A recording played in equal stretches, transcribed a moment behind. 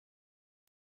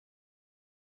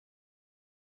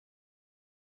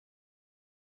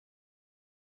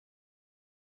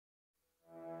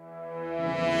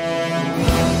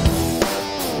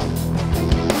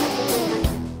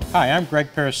Hi, I'm Greg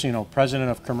Parasino,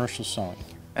 President of Commercial Sewing.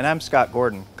 And I'm Scott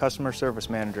Gordon, Customer Service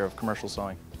Manager of Commercial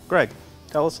Sewing. Greg,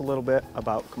 tell us a little bit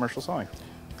about Commercial Sewing.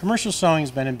 Commercial Sewing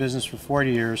has been in business for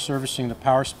 40 years, servicing the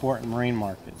power sport and marine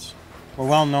markets. We're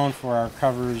well known for our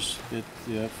covers,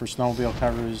 for snowmobile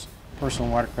covers,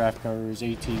 personal watercraft covers,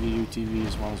 ATV, UTV,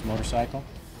 as well as motorcycle,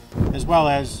 as well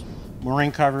as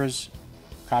marine covers,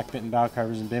 cockpit and bow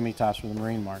covers, and bimini tops for the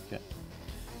marine market.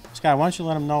 Scott, why don't you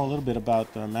let them know a little bit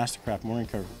about the Mastercraft mooring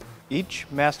cover? Each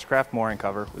Mastercraft mooring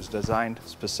cover was designed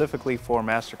specifically for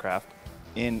Mastercraft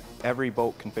in every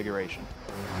boat configuration.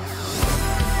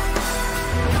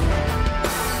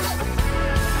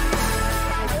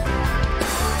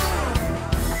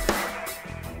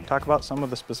 Talk about some of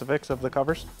the specifics of the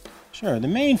covers? Sure. The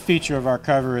main feature of our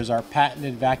cover is our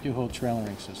patented vacuum hold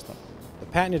trailering system. The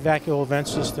patented vacuum hold vent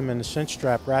system and the cinch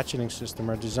strap ratcheting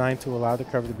system are designed to allow the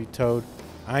cover to be towed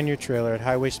on your trailer at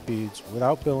highway speeds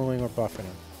without billowing or buffeting.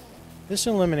 This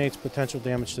eliminates potential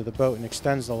damage to the boat and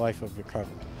extends the life of the cover.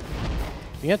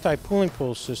 The anti-pooling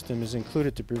pull system is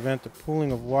included to prevent the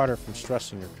pooling of water from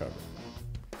stressing your cover.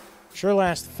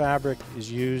 Surelast fabric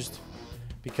is used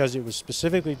because it was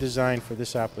specifically designed for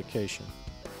this application.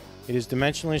 It is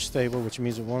dimensionally stable, which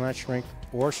means it will not shrink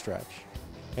or stretch.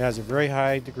 It has a very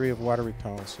high degree of water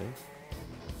repellency.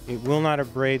 It will not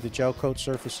abrade the gel coat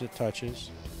surface it touches.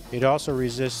 It also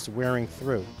resists wearing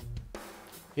through.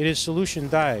 It is solution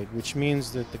dyed, which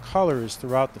means that the color is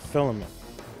throughout the filament,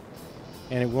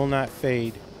 and it will not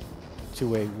fade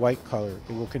to a white color.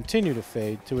 It will continue to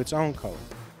fade to its own color.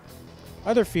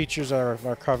 Other features of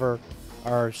our cover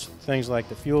are things like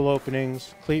the fuel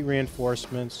openings, cleat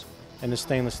reinforcements, and the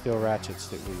stainless steel ratchets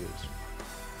that we use.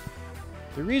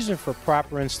 The reason for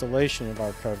proper installation of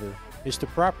our cover is to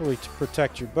properly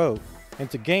protect your boat and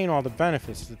to gain all the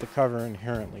benefits that the cover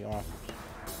inherently offers.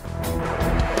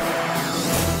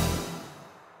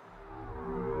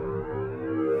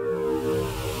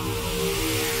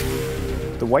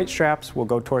 The white straps will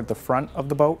go toward the front of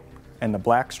the boat, and the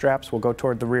black straps will go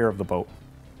toward the rear of the boat.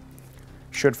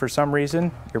 Should for some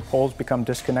reason your poles become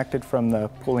disconnected from the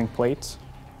pulling plates,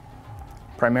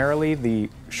 primarily the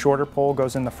shorter pole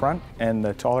goes in the front and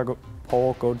the taller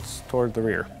pole goes toward the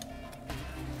rear.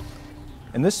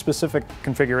 In this specific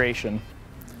configuration,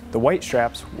 the white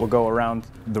straps will go around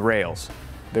the rails.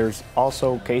 There's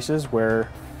also cases where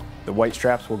the white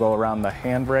straps will go around the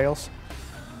handrails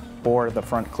or the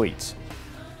front cleats.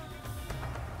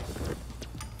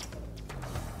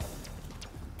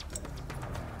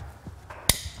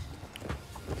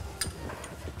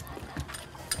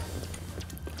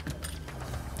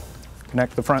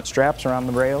 Connect the front straps around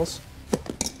the rails.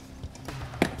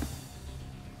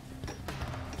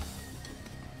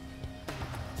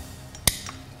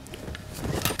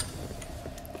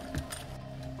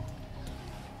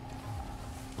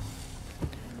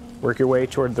 Work your way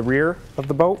toward the rear of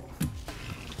the boat,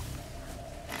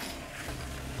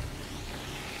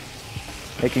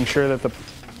 making sure that the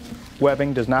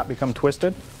webbing does not become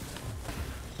twisted.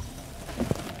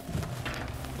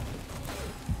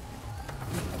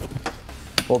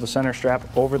 Pull the center strap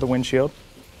over the windshield,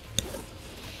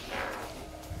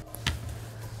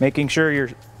 making sure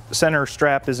your center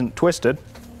strap isn't twisted.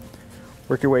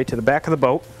 Work your way to the back of the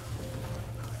boat,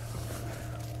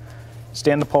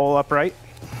 stand the pole upright.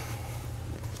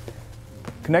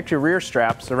 Connect your rear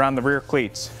straps around the rear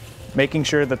cleats, making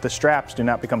sure that the straps do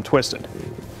not become twisted.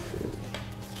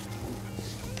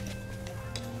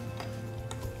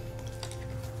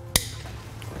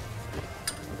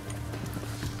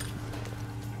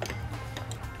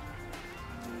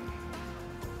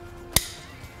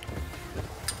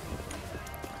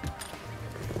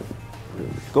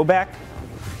 Go back,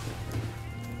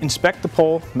 inspect the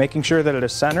pole, making sure that it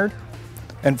is centered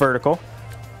and vertical,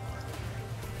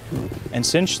 and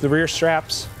cinch the rear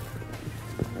straps,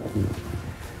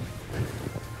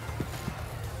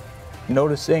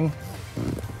 noticing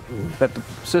that the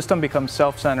system becomes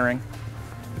self-centering,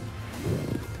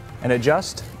 and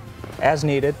adjust as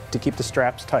needed to keep the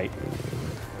straps tight.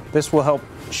 This will help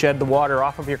shed the water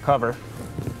off of your cover.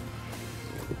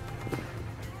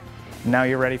 Now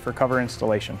you're ready for cover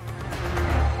installation.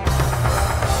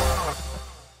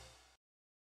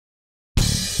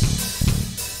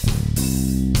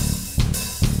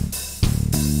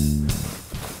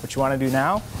 What you want to do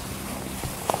now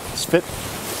is fit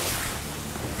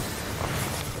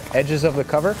the edges of the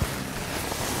cover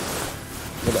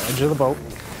to the edge of the boat.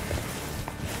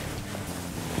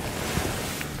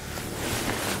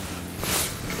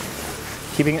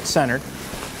 Keeping it centered.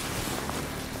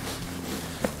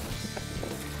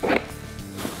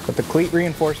 Put the cleat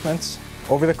reinforcements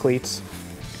over the cleats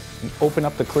and open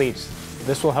up the cleats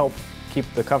This will help keep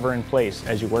the cover in place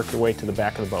as you work your way to the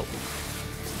back of the boat.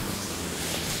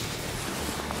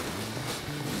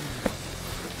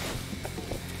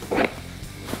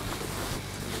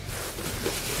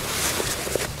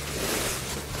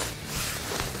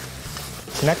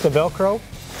 Connect the Velcro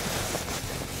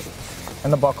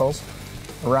and the buckles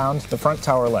around the front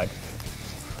tower leg.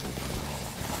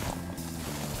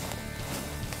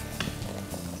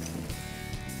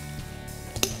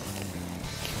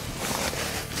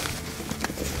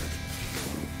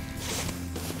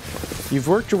 You've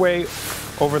worked your way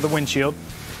over the windshield,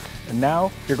 and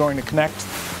now you're going to connect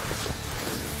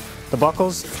the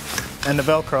buckles and the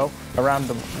Velcro around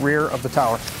the rear of the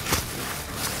tower.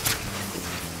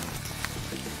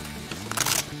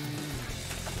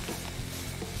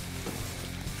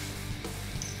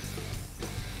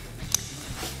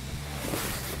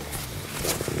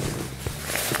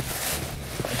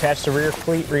 Attach the rear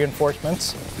cleat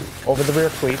reinforcements over the rear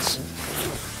cleats.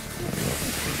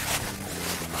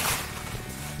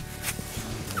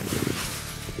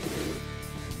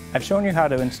 I've shown you how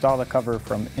to install the cover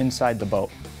from inside the boat.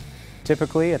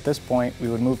 Typically, at this point, we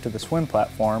would move to the swim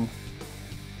platform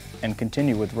and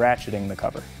continue with ratcheting the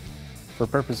cover. For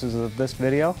purposes of this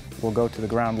video, we'll go to the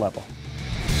ground level.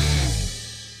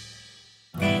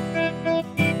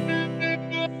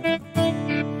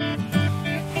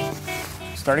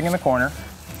 Starting in the corner,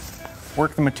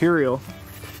 work the material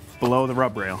below the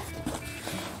rub rail.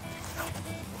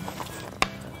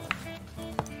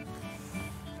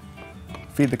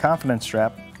 Feed the confidence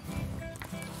strap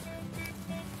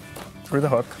through the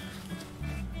hook,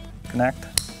 connect,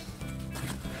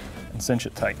 and cinch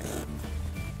it tight.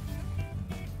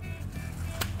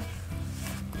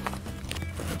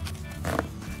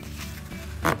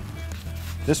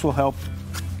 This will help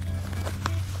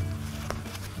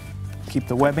keep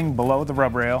the webbing below the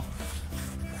rub rail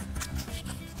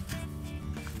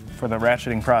for the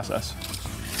ratcheting process.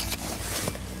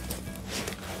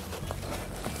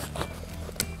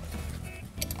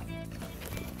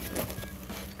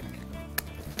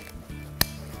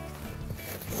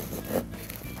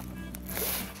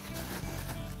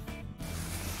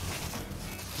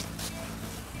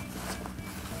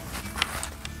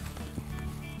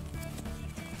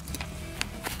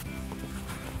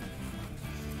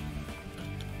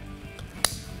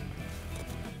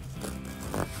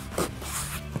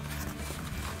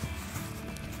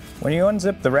 When you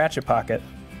unzip the ratchet pocket,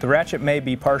 the ratchet may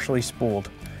be partially spooled.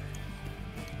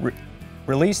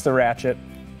 Release the ratchet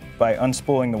by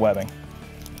unspooling the webbing.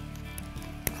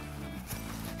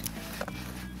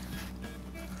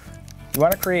 You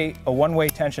want to create a one-way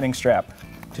tensioning strap.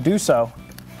 To do so,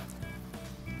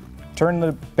 turn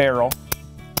the barrel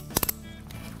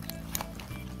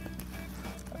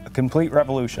a complete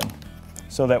revolution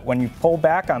so that when you pull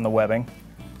back on the webbing,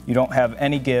 you don't have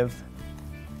any give,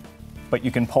 but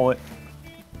you can pull it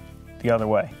the other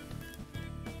way.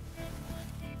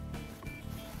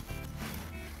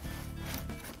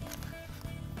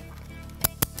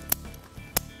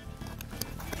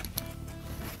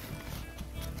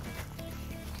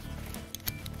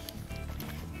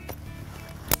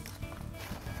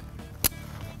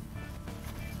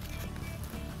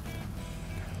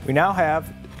 We now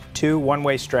have two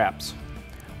one-way straps.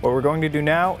 What we're going to do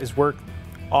now is work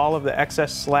all of the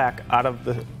excess slack out of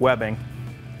the webbing.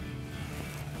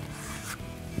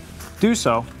 Do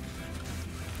so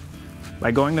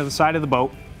by going to the side of the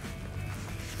boat,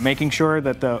 making sure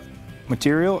that the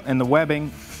material and the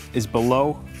webbing is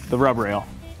below the rub rail.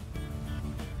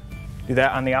 Do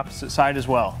that on the opposite side as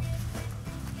well.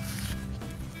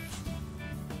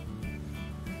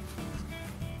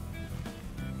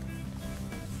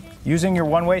 Using your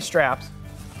one-way straps,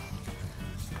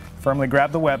 firmly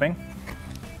grab the webbing,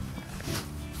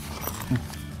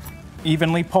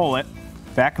 evenly pull it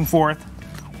back and forth,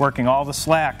 working all the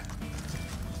slack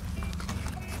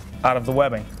out of the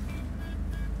webbing.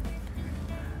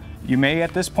 You may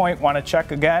at this point want to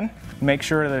check again, make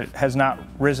sure that it has not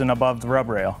risen above the rub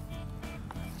rail.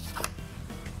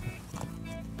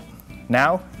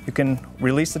 Now you can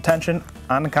release the tension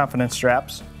on the confidence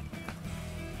straps.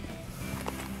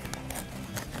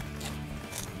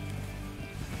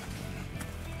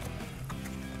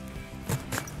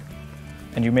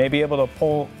 And you may be able to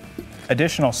pull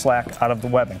additional slack out of the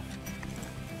webbing.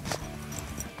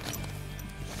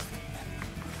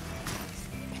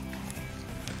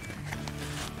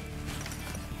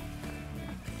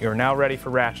 You are now ready for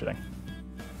ratcheting.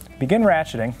 Begin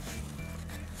ratcheting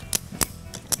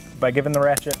by giving the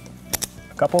ratchet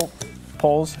a couple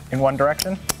pulls in one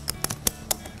direction,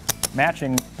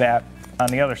 matching that on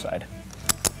the other side.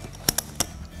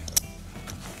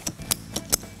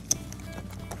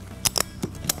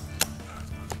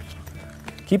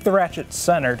 Keep the ratchet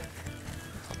centered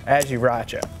as you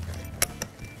ratchet.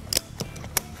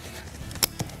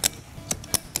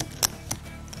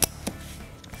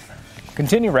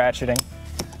 Continue ratcheting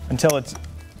until it's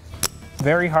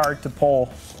very hard to pull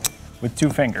with 2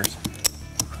 fingers.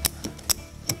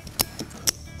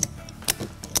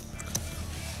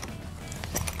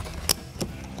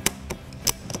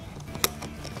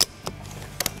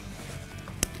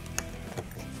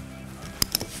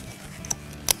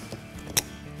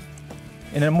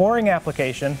 In a mooring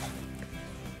application,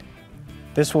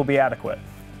 this will be adequate.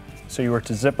 So you are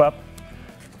to zip up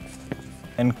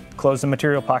and close the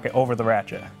material pocket over the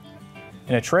ratchet.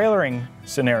 In a trailering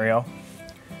scenario,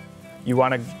 you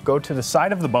want to go to the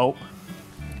side of the boat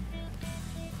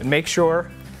and make sure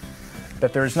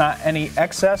that there's not any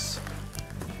excess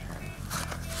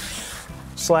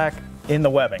slack in the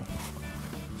webbing.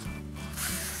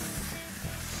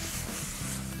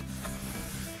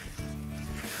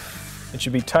 It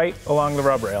should be tight along the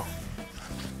rub rail.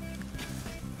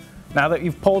 Now that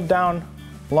you've pulled down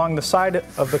along the side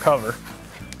of the cover,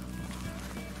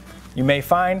 you may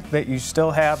find that you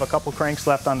still have a couple cranks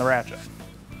left on the ratchet.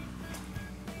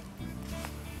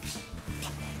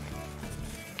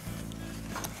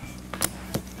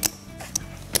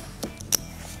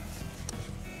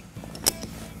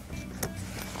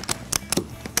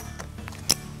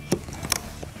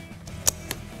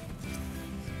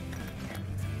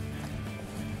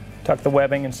 Tuck the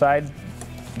webbing inside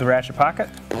the ratchet pocket.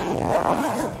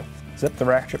 Zip the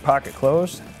ratchet pocket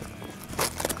closed.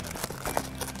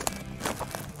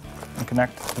 And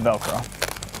connect the Velcro.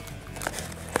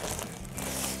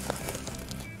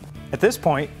 At this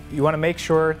point, you want to make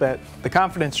sure that the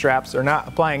confidence straps are not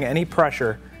applying any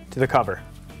pressure to the cover.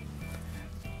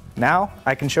 Now,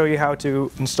 I can show you how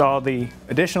to install the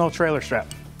additional trailer strap.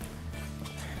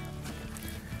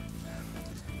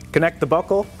 Connect the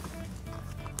buckle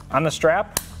on the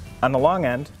strap on the long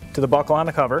end to the buckle on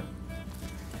the cover.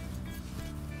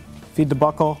 Feed the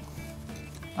buckle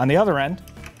on the other end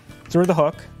through the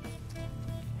hook.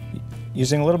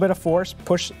 Using a little bit of force,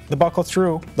 push the buckle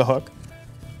through the hook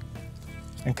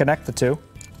and connect the two.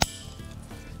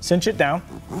 Cinch it down.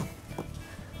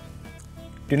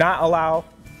 Do not allow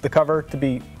the cover to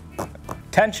be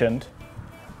tensioned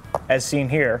as seen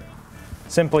here.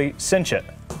 Simply cinch it.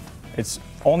 It's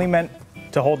only meant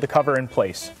to hold the cover in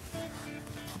place.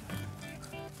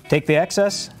 Take the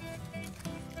excess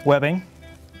webbing,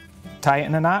 tie it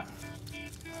in a knot.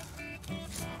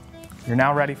 You're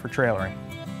now ready for trailering.